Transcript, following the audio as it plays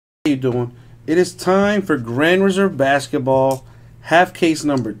You doing? It is time for Grand Reserve Basketball, half case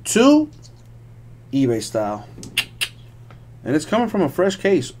number 2, eBay style. And it's coming from a fresh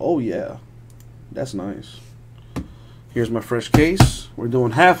case. Oh yeah, that's nice. Here's my fresh case. We're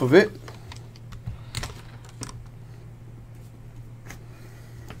doing half of it.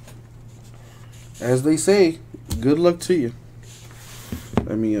 As they say, good luck to you.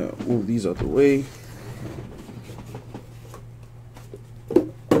 Let me move these out the way.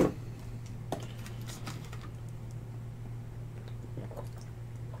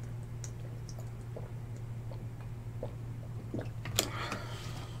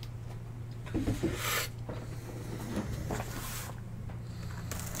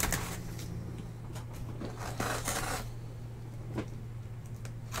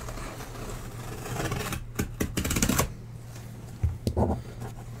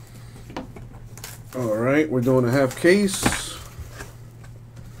 Alright, we're doing a half case.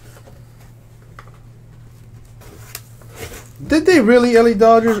 Did they really, LA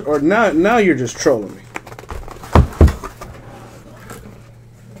Dodgers? Or now you're just trolling me?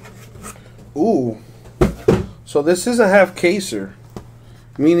 Ooh. So this is a half caser,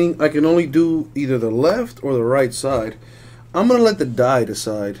 meaning I can only do either the left or the right side. I'm going to let the die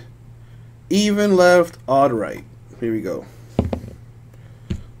decide. Even left, odd right. Here we go.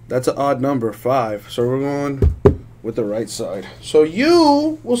 That's an odd number, 5. So we're going with the right side. So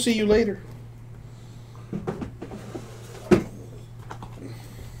we'll see you later.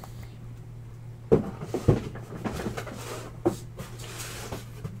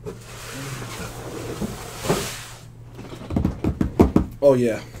 Oh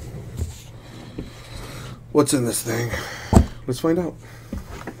yeah. What's in this thing? Let's find out.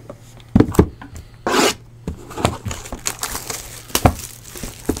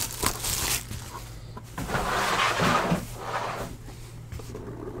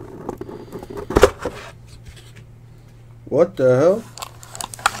 What the hell?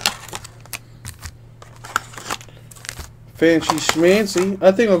 Fancy schmancy.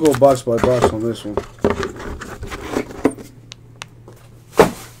 I think I'll go box by box on this one.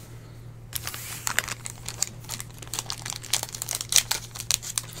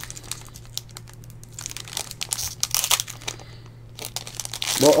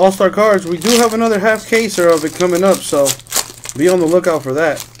 Well, All-Star Cards, we do have another half caser of it coming up, so be on the lookout for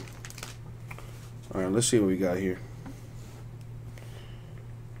that. Alright, let's see what we got here.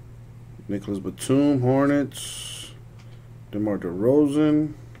 Nicholas Batum, Hornets. DeMar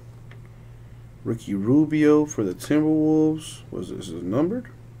DeRozan. Ricky Rubio for the Timberwolves. Is it numbered?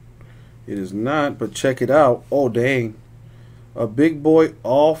 It is not, but check it out. Oh, dang. A big boy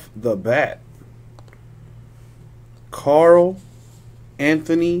off the bat. Karl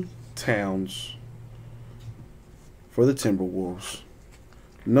Anthony Towns for the Timberwolves.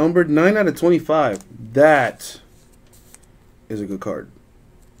 Numbered 9 out of 25. That is a good card.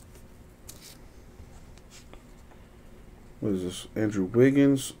 What is this? Andrew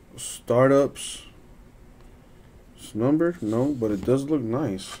Wiggins. Startups. It's numbered? No, but it does look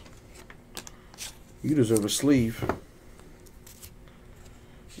nice. You deserve a sleeve.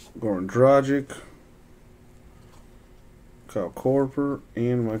 Goran Dragic. Kyle Korver.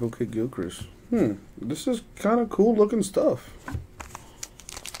 And Michael Kidd-Gilchrist. This is kind of cool looking stuff.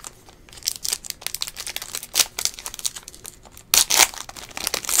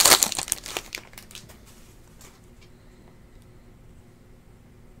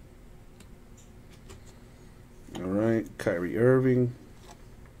 Alright, Kyrie Irving,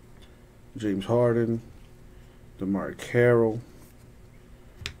 James Harden, DeMar Carroll,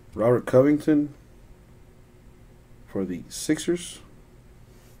 Robert Covington for the Sixers,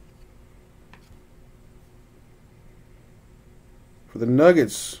 for the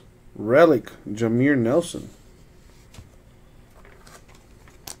Nuggets, Relic, Jameer Nelson.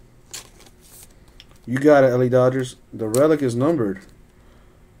 You got it, LA Dodgers. The Relic is numbered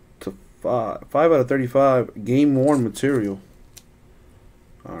to 5 out of 35, game worn material.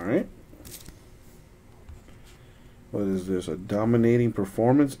 Alright. What is this? A dominating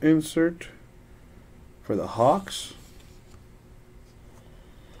performance insert for the Hawks.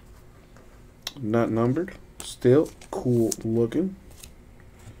 Not numbered. Still cool looking.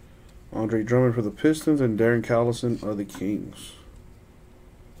 Andre Drummond for the Pistons and Darren Collison of the Kings.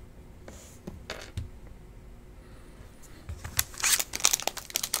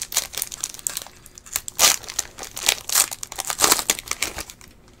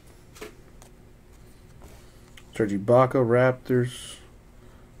 Serge Ibaka, Raptors.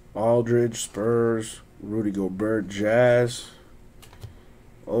 Aldridge, Spurs. Rudy Gobert, Jazz.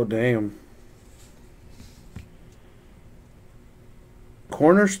 Oh, damn.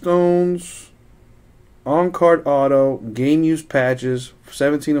 Cornerstones, on-card auto, game use patches,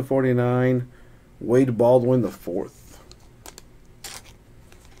 17/49. Wade Baldwin the fourth.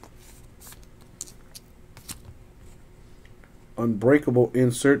 Unbreakable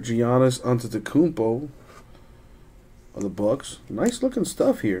insert, Giannis Antetokounmpo of the Bucks. Nice looking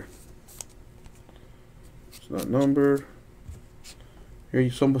stuff here. It's not numbered.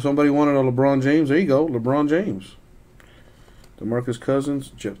 Here, somebody wanted a LeBron James. There you go, LeBron James. DeMarcus Cousins,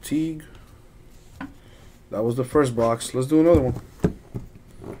 Jeff Teague. That was the first box. Let's do another one.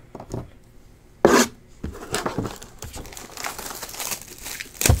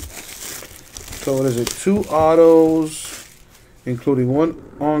 So what is it? 2 autos, including 1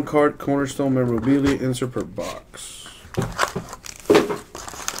 on-card Cornerstone memorabilia insert per box.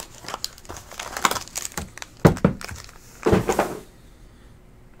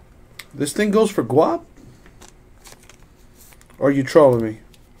 This thing goes for guap? Or are you trolling me?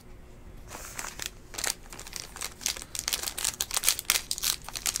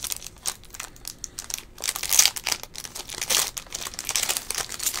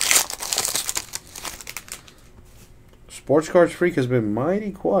 Sports Cards Freak has been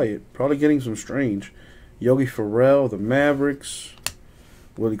mighty quiet. Probably getting some strange. Yogi Ferrell, the Mavericks.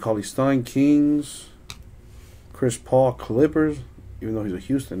 Willie Cauley-Stein, Kings. Chris Paul, Clippers. Even though he's a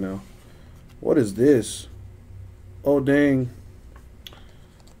Houston now. What is this? Oh, dang.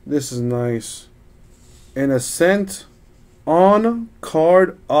 This is nice. An Ascent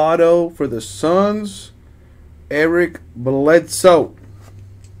on-card auto for the Suns. Eric Bledsoe.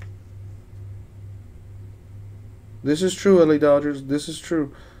 This is true, LA Dodgers. This is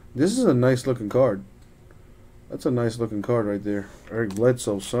true. This is a nice looking card. That's a nice looking card right there. Eric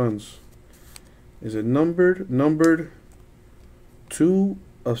Bledsoe, Suns. Is it numbered? Numbered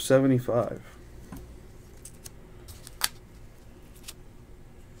 2/75.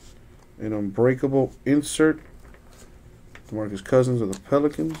 An unbreakable insert. DeMarcus Cousins of the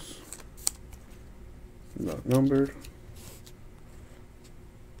Pelicans. Not numbered.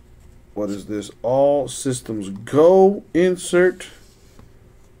 What is this? All systems go insert.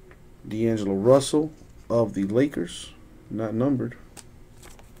 D'Angelo Russell of the Lakers. Not numbered.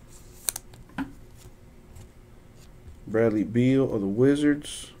 Bradley Beal of the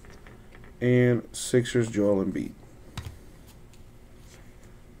Wizards. And Sixers Joel Embiid.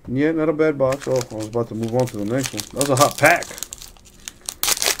 Yeah, not a bad box. Oh, I was about to move on to the next one. That was a hot pack.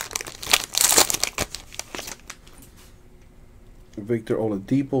 Victor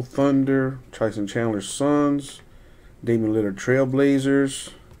Oladipo, Thunder. Tyson Chandler, Suns. Damian Lillard,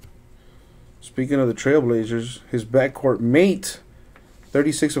 Trailblazers. Speaking of the Trailblazers, his backcourt mate,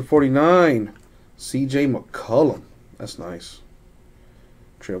 36/49. CJ McCollum. That's nice.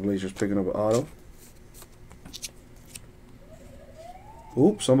 Trailblazers picking up an auto.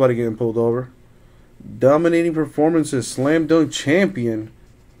 Oops, somebody getting pulled over. Dominating performances, slam dunk champion.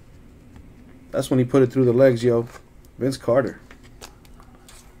 That's when he put it through the legs, yo. Vince Carter.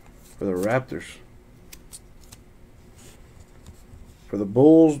 For the Raptors. For the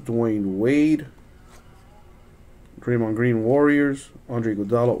Bulls, Dwayne Wade. Draymond Green, Warriors. Andre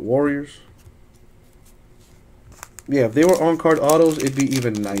Iguodala, Warriors. Yeah, if they were on-card autos, it'd be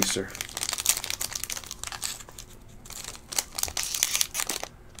even nicer.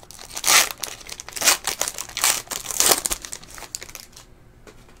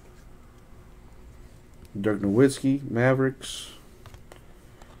 Dirk Nowitzki, Mavericks.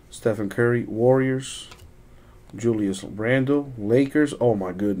 Stephen Curry, Warriors. Julius Randle, Lakers. Oh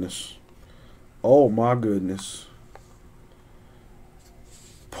my goodness. Oh my goodness.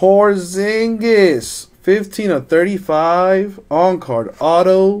 Porzingis, 15/35 on-card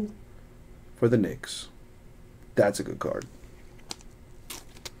auto for the Knicks. That's a good card.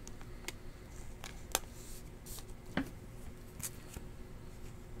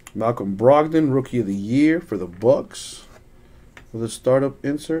 Malcolm Brogdon, Rookie of the Year for the Bucks. With a startup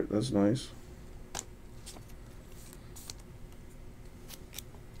insert. That's nice.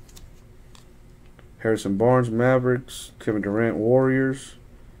 Harrison Barnes, Mavericks. Kevin Durant, Warriors.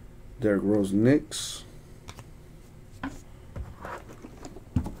 Derrick Rose, Knicks.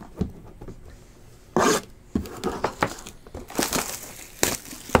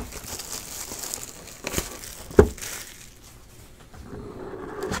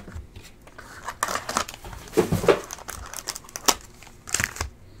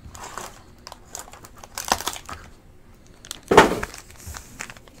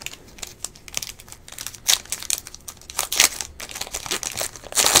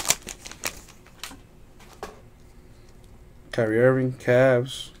 Kyrie Irving,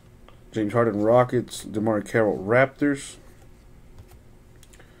 Cavs. James Harden, Rockets. DeMar Carroll, Raptors.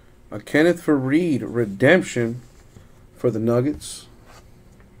 A Kenneth Faried redemption for the Nuggets.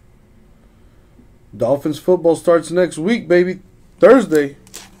 Dolphins football starts next week, baby. Thursday.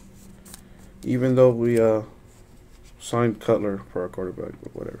 Even though we signed Cutler for our quarterback,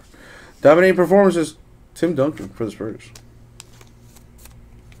 but whatever. Dominating performances. Tim Duncan for the Spurs.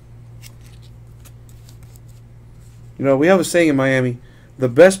 You know, we have a saying in Miami. The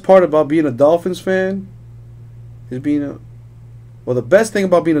best part about being a Dolphins fan is being a... Well, the best thing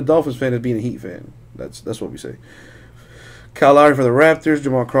about being a Dolphins fan is being a Heat fan. That's what we say. Kyle Lowry for the Raptors,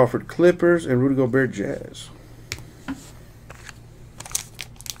 Jamal Crawford Clippers, and Rudy Gobert Jazz.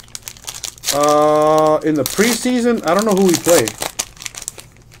 In the preseason, I don't know who we played.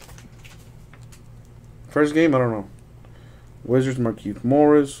 First game, I don't know. Wizards, Markieff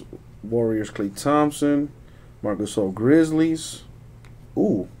Morris. Warriors, Klay Thompson. Marcus Gasol Grizzlies.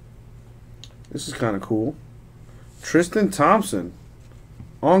 Ooh. This is kind of cool. Tristan Thompson.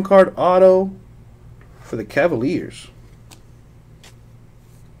 On-card auto for the Cavaliers.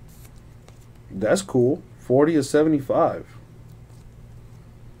 That's cool. 40/75.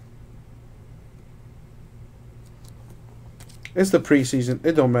 It's the preseason.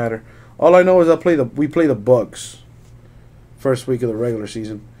 It don't matter. All I know is we play the Bucks first week of the regular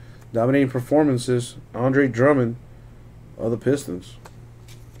season. Dominating performances. Andre Drummond of the Pistons.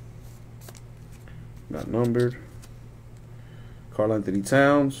 Not numbered. Karl Anthony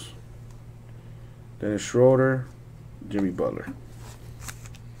Towns. Dennis Schroeder. Jimmy Butler.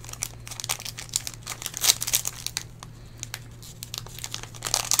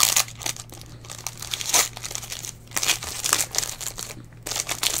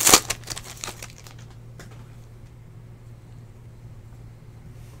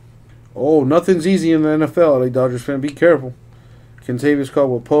 Oh, nothing's easy in the NFL, LA Dodgers fan. Be careful. Kentavious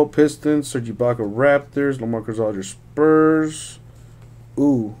Caldwell-Pope, Pistons. Serge Ibaka, Raptors. LaMarcus Aldridge, Spurs.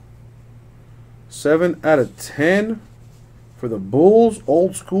 Ooh. 7 out of 10 for the Bulls.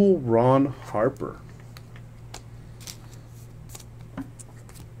 Old school Ron Harper.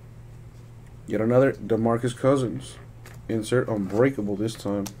 Yet another DeMarcus Cousins. Insert unbreakable this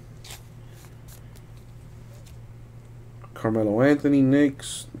time. Carmelo Anthony,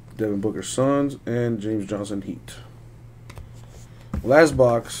 Knicks. Devin Booker, Suns, and James Johnson, Heat. Last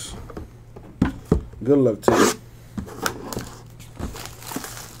box. Good luck to you.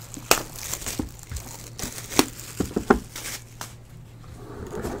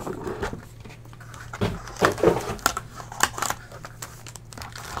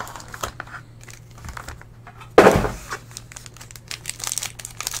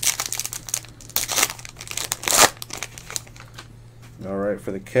 Alright,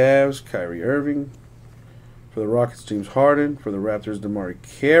 for the Cavs, Kyrie Irving. For the Rockets, James Harden. For the Raptors, DeMar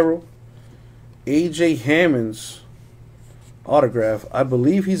Carroll. A.J. Hammond's autograph. I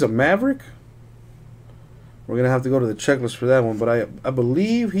believe he's a Maverick. We're going to have to go to the checklist for that one, but I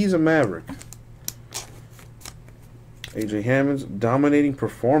believe he's a Maverick. A.J. Hammond's dominating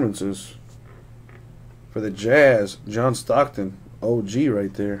performances. For the Jazz, John Stockton. OG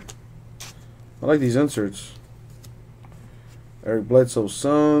right there. I like these inserts. Eric Bledsoe,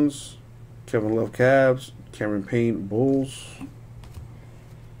 Suns. Kevin Love, Cavs. Cameron Payne, Bulls.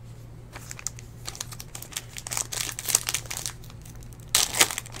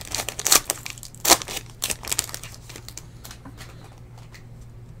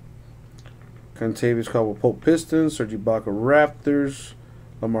 Kentavious Caldwell-Pope, Pistons. Serge Ibaka, Raptors.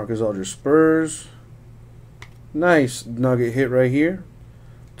 LaMarcus Aldridge, Spurs. Nice nugget hit right here.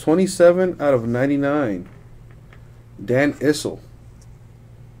 27 out of 99. Dan Issel.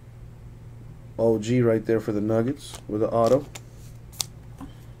 OG right there for the Nuggets with the auto.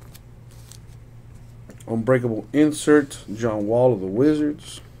 Unbreakable insert. John Wall of the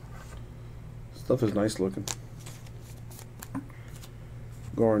Wizards. Stuff is nice looking.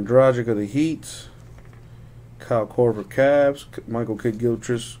 Goran Dragic of the Heat. Kyle Korver, Cavs. Michael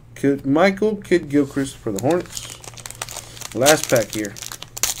Kidd-Gilchrist for the Hornets. Last pack here.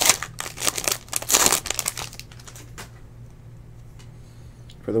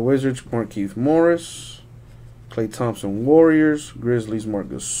 For the Wizards, Markieff Morris. Klay Thompson, Warriors. Grizzlies, Marc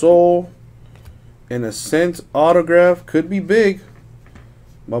Gasol. An Ascent autograph. Could be big.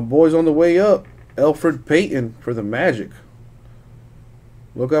 My boy's on the way up. Elfrid Payton for the Magic.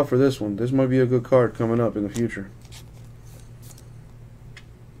 Look out for this one. This might be a good card coming up in the future.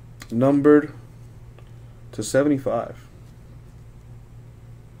 Numbered to 75.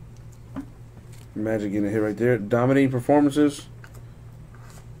 Magic getting a hit right there. Dominating performances.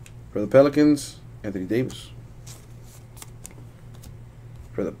 For the Pelicans, Anthony Davis.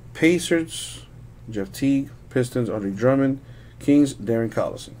 For the Pacers, Jeff Teague. Pistons, Andre Drummond. Kings, Darren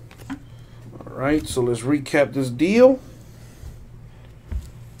Collison. Right, so let's recap this deal.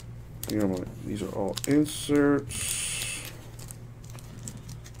 These are all inserts.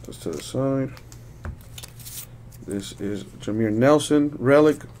 Just to the side. This is Jameer Nelson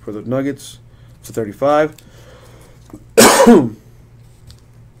relic for the Nuggets to 35.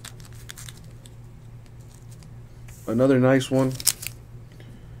 Another nice one.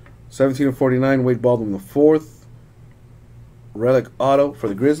 17/49, Wade Baldwin IV. Relic auto for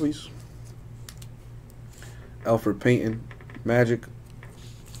the Grizzlies. Alfred Payton, Magic.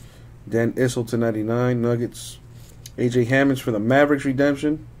 Dan Issel to 99, Nuggets. AJ Hammonds for the Mavericks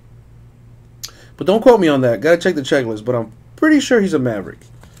redemption. But don't quote me on that. Gotta check the checklist, but I'm pretty sure he's a Maverick.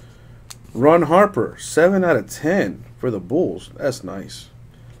 Ron Harper, 7 out of 10 for the Bulls. That's nice.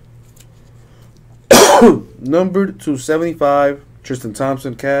 Numbered to 75, Tristan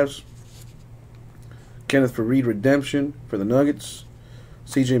Thompson, Cavs. Kenneth Faried redemption for the Nuggets.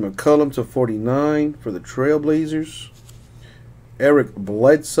 CJ McCollum to 49 for the Trailblazers. Eric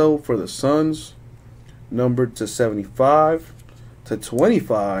Bledsoe for the Suns. Numbered to 75 to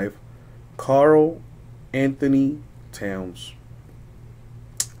 25, Karl Anthony Towns.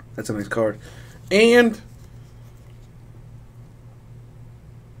 That's a nice card. And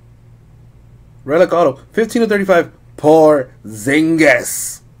relic auto, 15/35,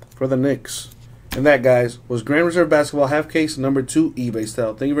 Porzingis for the Knicks. And that, guys, was Grand Reserve Basketball half case number 2 eBay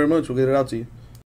style. Thank you very much. We'll get it out to you.